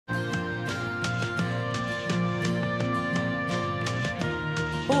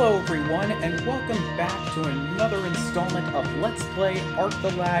Hello everyone, and welcome back to another installment of Let's Play Arc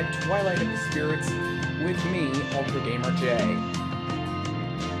the Lad Twilight of the Spirits with me, UltraGamerJ.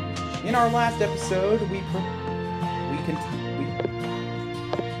 In our last episode, we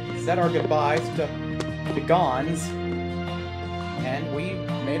said our goodbyes to the Gons, and we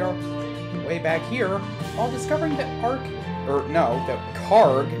made our way back here while discovering that Karg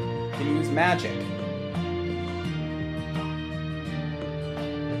can use magic.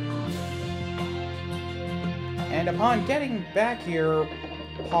 And upon getting back here,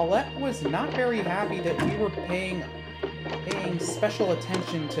 Paulette was not very happy that we were paying special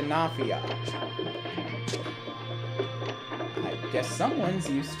attention to Nafia. I guess someone's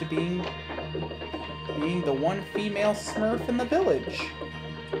used to being the one female Smurf in the village.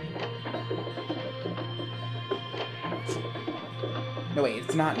 No wait,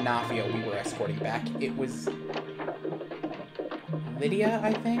 it's not Nafia we were escorting back. It was Lydia,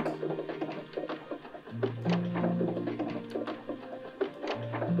 I think?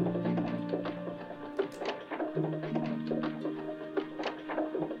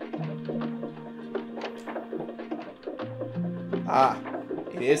 Ah,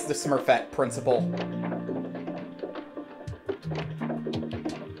 it is the Smurfette principle.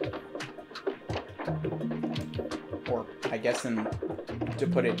 Or, I guess to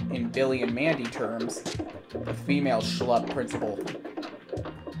put it in Billy and Mandy terms, the female schlub principle.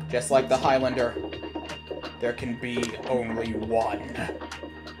 Just like the Highlander, there can be only one.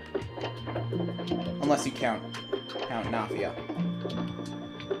 Unless you count Nafia.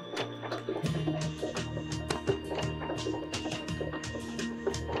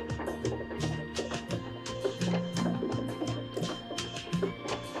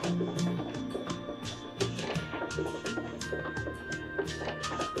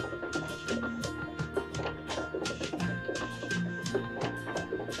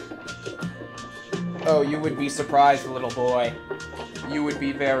 Oh, you would be surprised, little boy. You would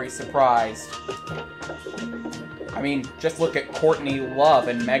be very surprised. I mean, just look at Courtney Love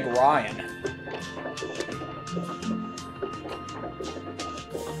and Meg Ryan.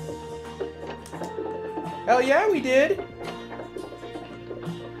 Hell yeah, we did!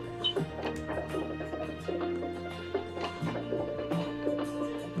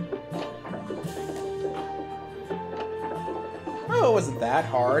 Oh, it wasn't that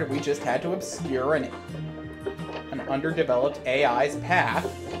hard. We just had to obscure an underdeveloped AI's path,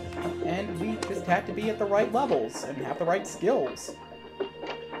 and we just had to be at the right levels and have the right skills.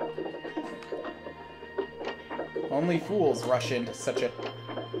 Only fools rush into such a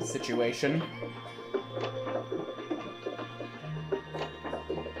situation.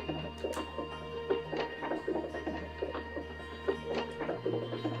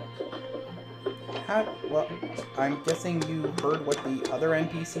 Well, I'm guessing you heard what the other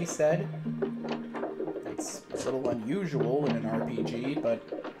NPC said? It's a little unusual in an RPG, but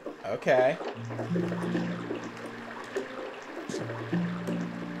okay.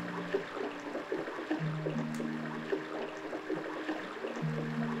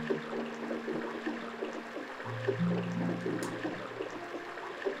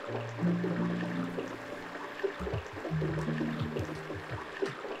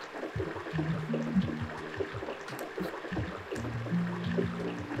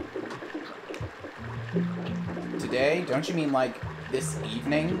 Today? Don't you mean like this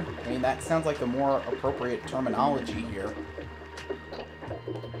evening? I mean, that sounds like the more appropriate terminology here.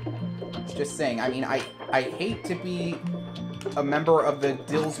 Just saying, I mean, I hate to be a member of the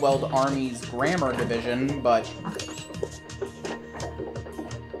Dillsweld Army's grammar division, but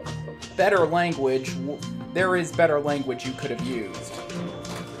better language, there is better language you could have used.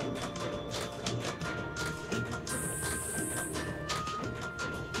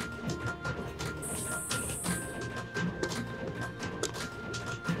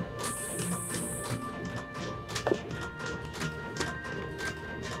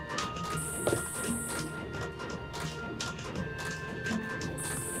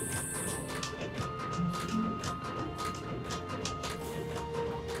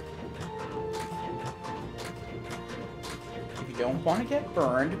 Don't want to get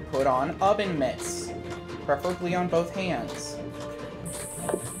burned, put on oven mitts, preferably on both hands.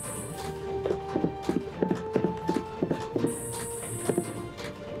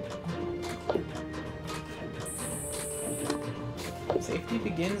 Safety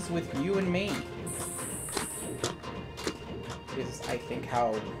begins with you and me, is I think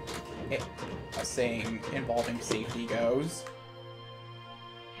how a saying involving safety goes.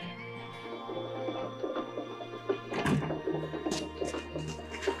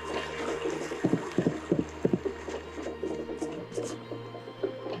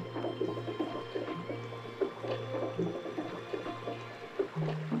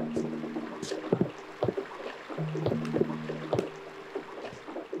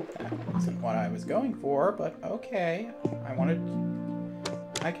 what I was going for, but okay.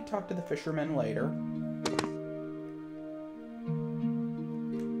 I could talk to the fishermen later.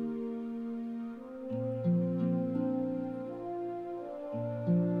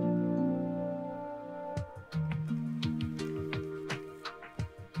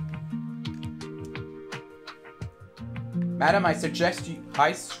 Madam, I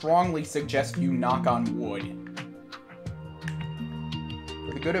strongly suggest you knock on wood.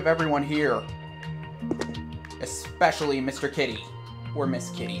 For the good of everyone here. Especially Mr. Kitty. Or Miss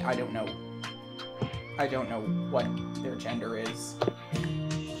Kitty. I don't know. I don't know what their gender is.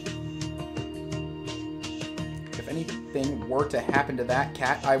 If anything were to happen to that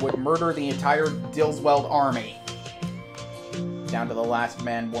cat, I would murder the entire Dillsweld army. Down to the last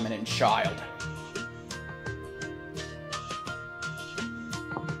man, woman, and child.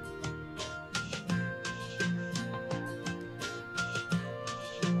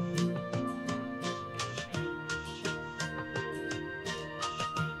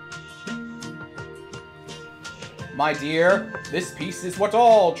 My dear, this peace is what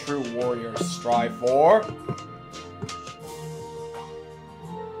all true warriors strive for.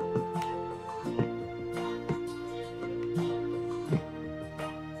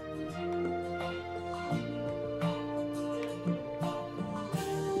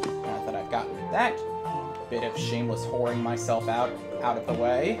 Now that I've gotten that bit of shameless whoring myself out of the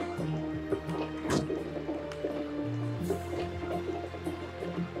way.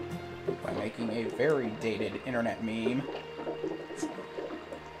 Making a very dated internet meme.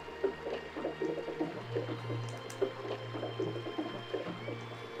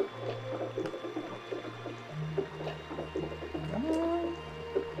 Come on.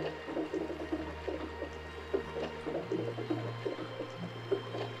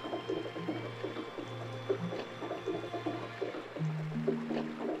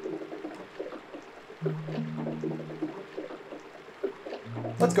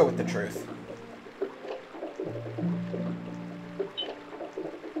 Let's go with the truth.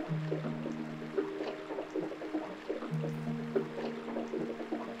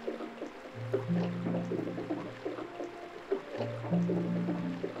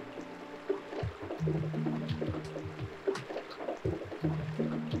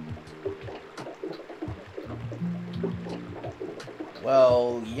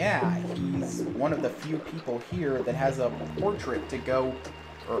 Well, yeah, he's one of the few people here that has a portrait to go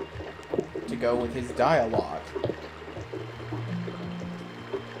with his dialogue.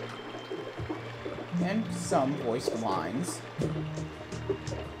 And some voiced lines.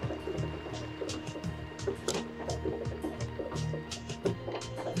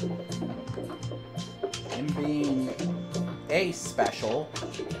 Him being a special,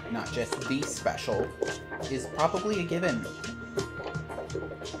 not just the special, is probably a given.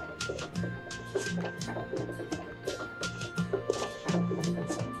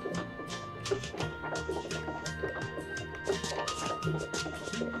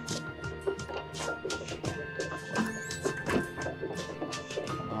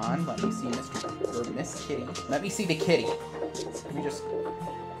 Let me see Miss Kitty. Let me see the kitty. Let me just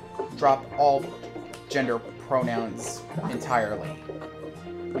drop all gender pronouns entirely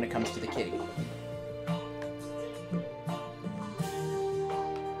when it comes to the kitty.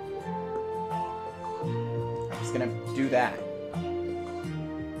 I'm just gonna do that.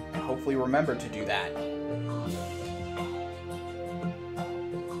 And hopefully remember to do that.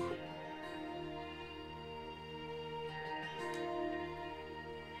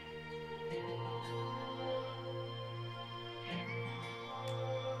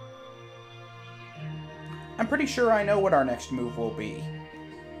 I'm pretty sure I know what our next move will be.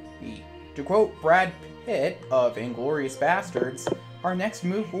 To quote Brad Pitt of Inglourious Bastards, our next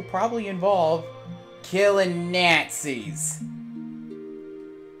move will probably involve killing Nazis.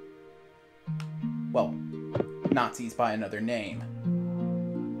 Well, Nazis by another name.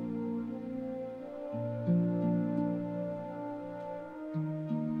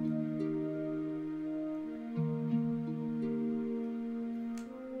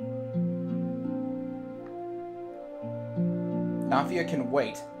 Nafia can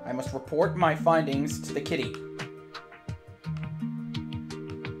wait. I must report my findings to the kitty.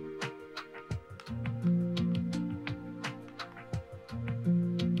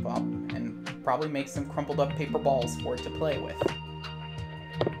 Well, and probably make some crumpled up paper balls for it to play with.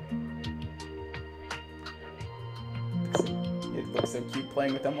 It looks so cute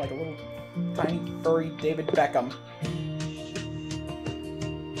playing with them like a little tiny furry David Beckham.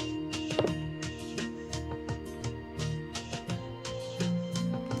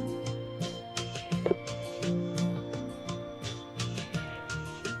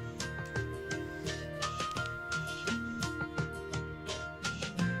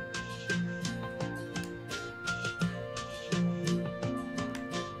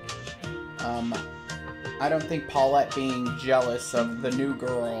 I don't think Paulette being jealous of the new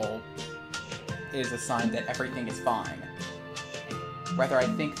girl is a sign that everything is fine. Rather, I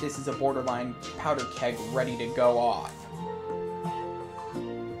think this is a borderline powder keg ready to go off.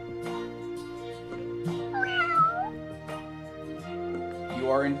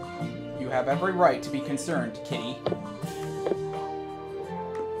 You have every right to be concerned, Kitty.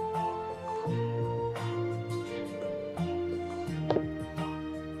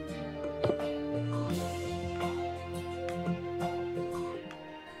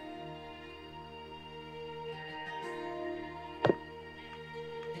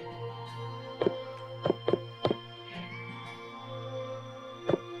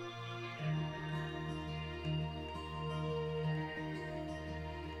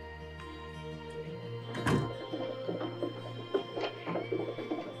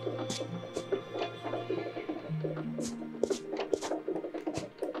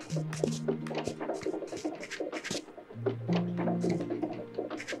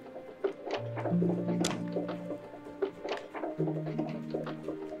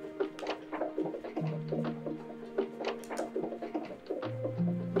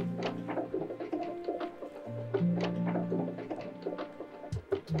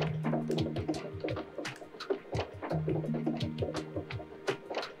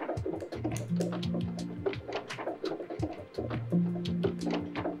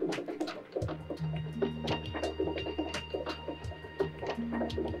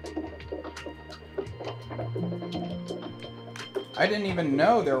 I didn't even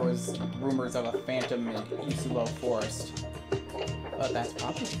know there was rumors of a phantom in Yewbelle Forest. But that's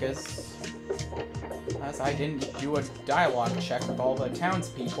probably because I didn't do a dialogue check with all the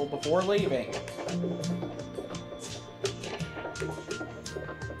townspeople before leaving.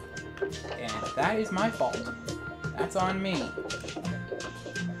 And that is my fault. That's on me.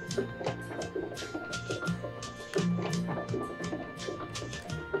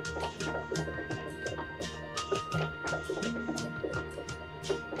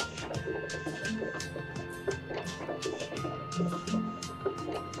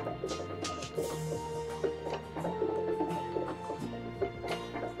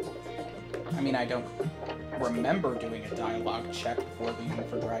 I mean, I don't remember doing a dialogue check before leaving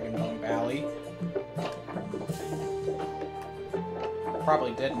for Dragonbone Valley.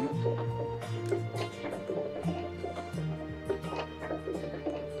 Probably didn't.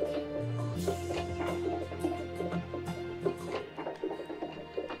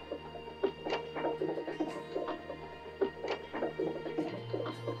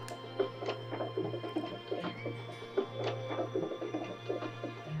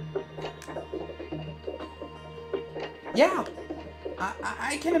 Yeah,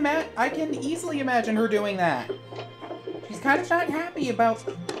 I can easily imagine her doing that. She's kind of not happy about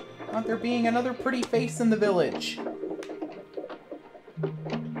there being another pretty face in the village.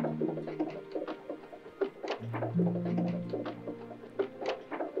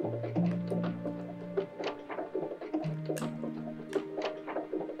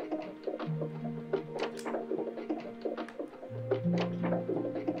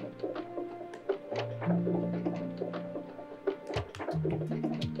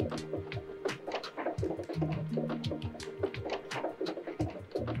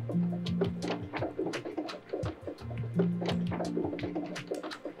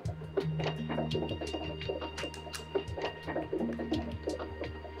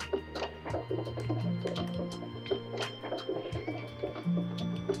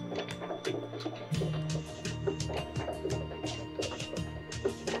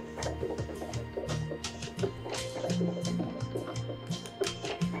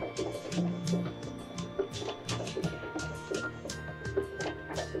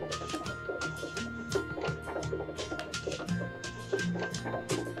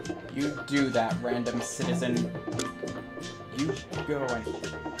 You do that, random citizen. You go and...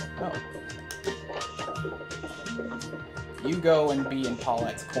 Oh. You go and be in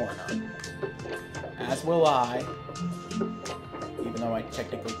Paulette's corner. As will I. Even though I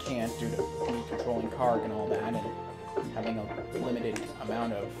technically can't due to me controlling Karg and all that, and having a limited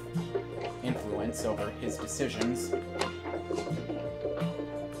amount of influence over his decisions.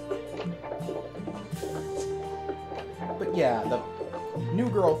 But yeah, the new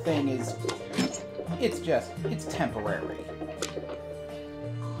girl thing is... It's temporary.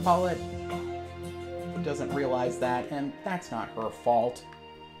 Paulette doesn't realize that, and that's not her fault.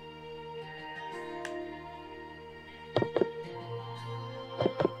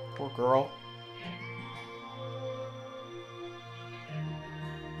 Poor girl.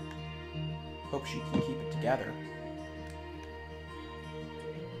 Hope she can keep it together.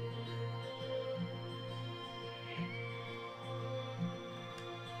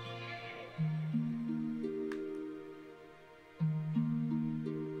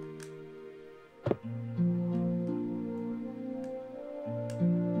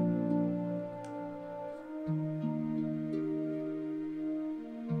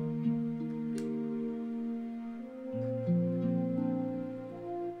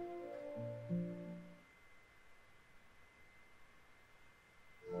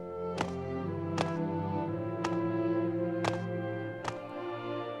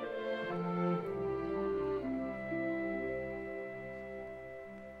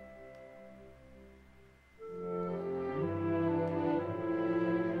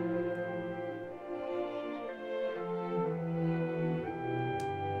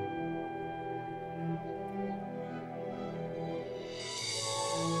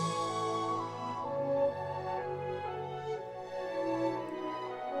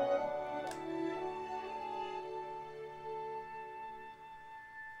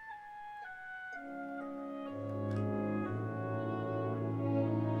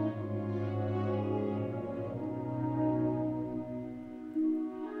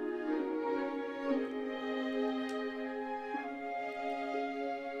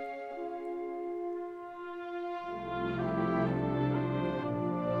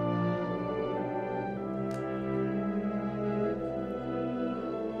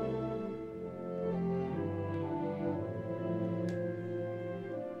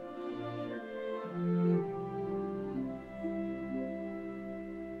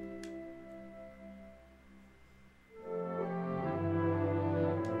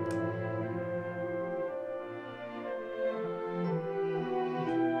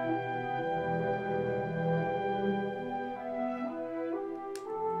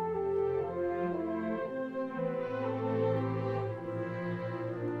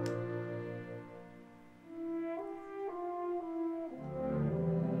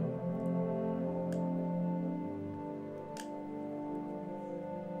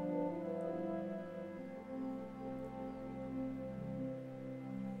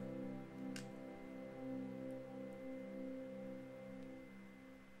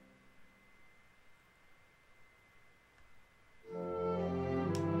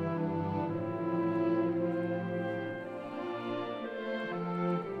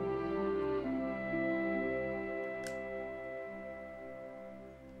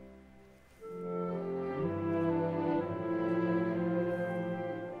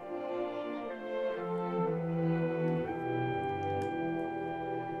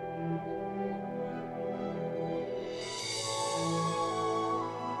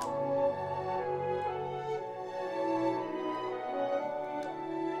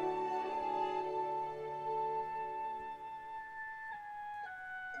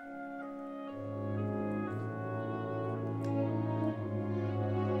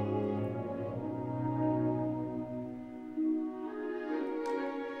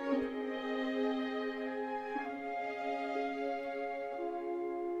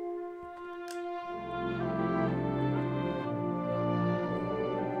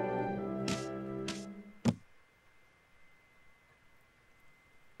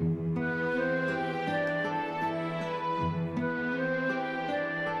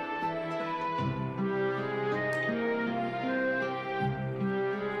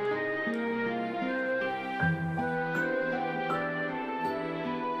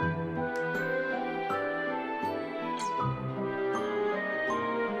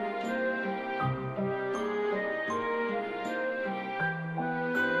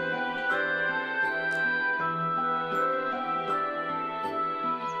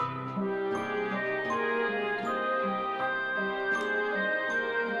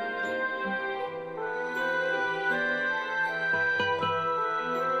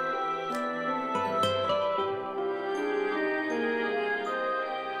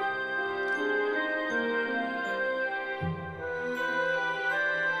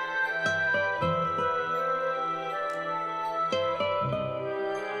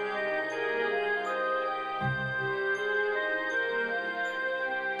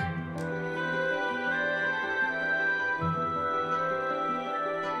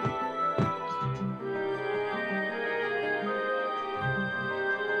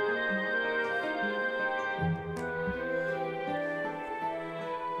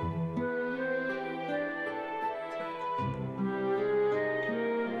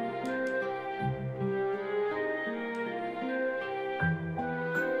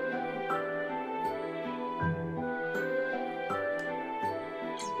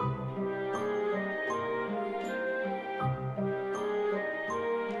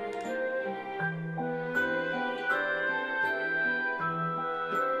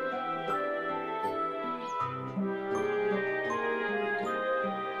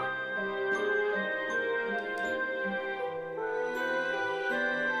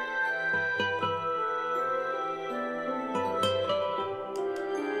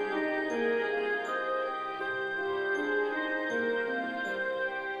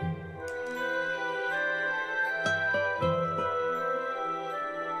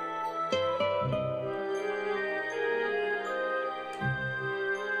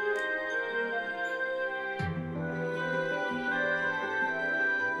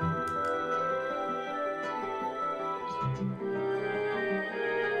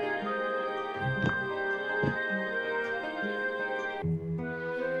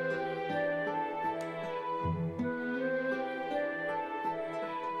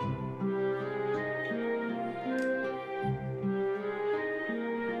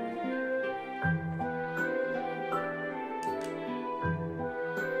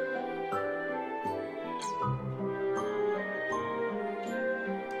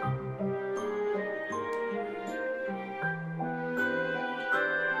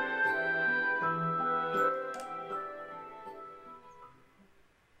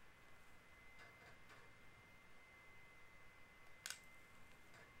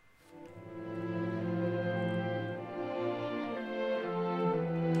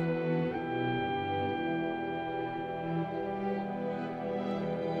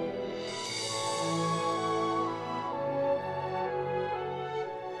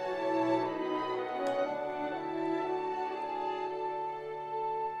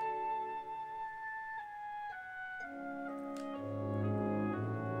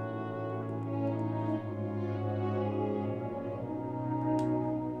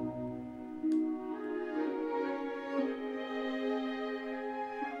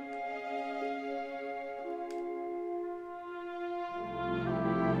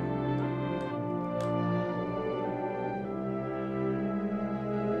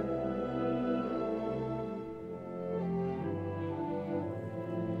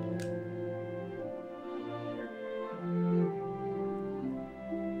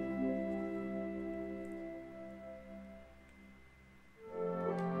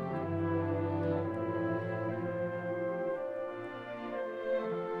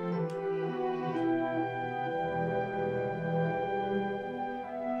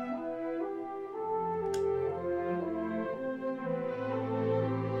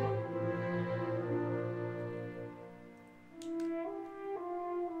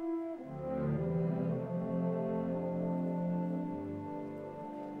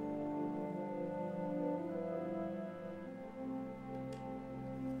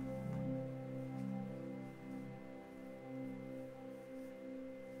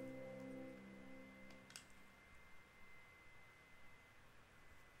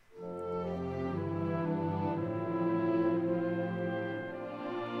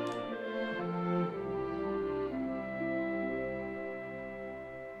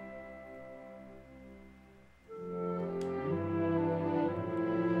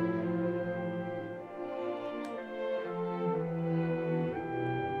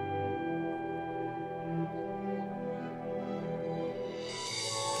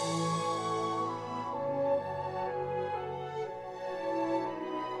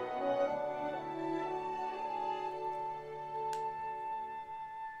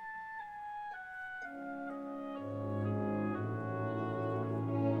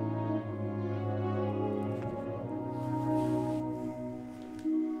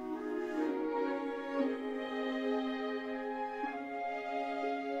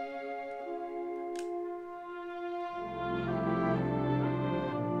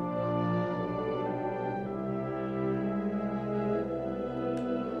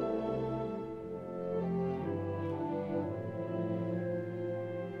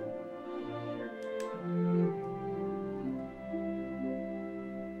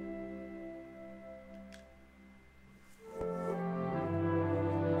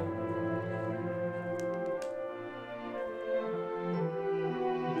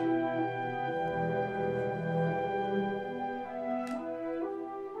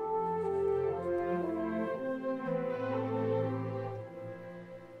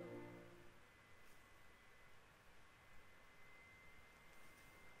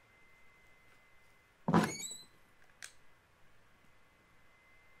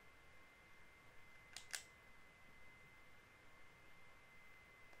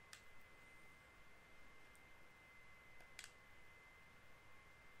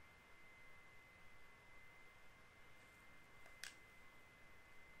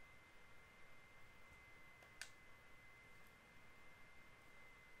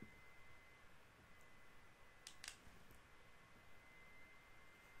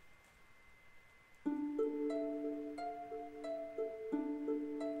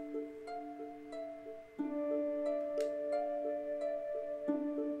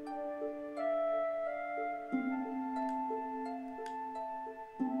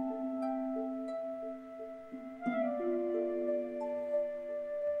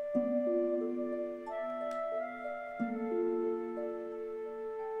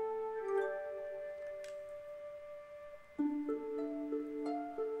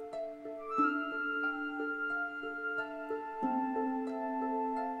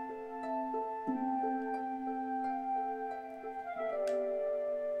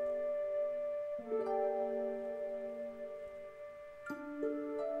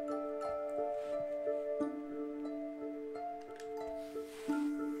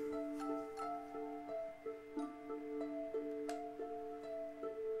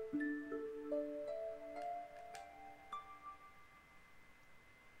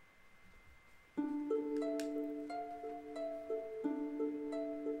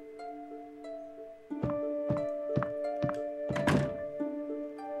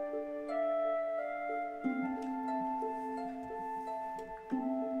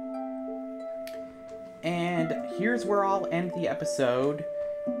 And here's where I'll end the episode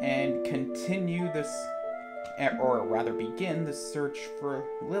and continue this, or rather begin the search for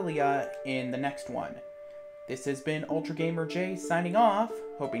Lilia in the next one. This has been UltraGamerJ signing off,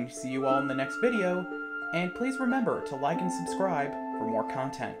 hoping to see you all in the next video, and please remember to like and subscribe for more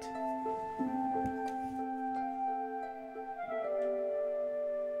content.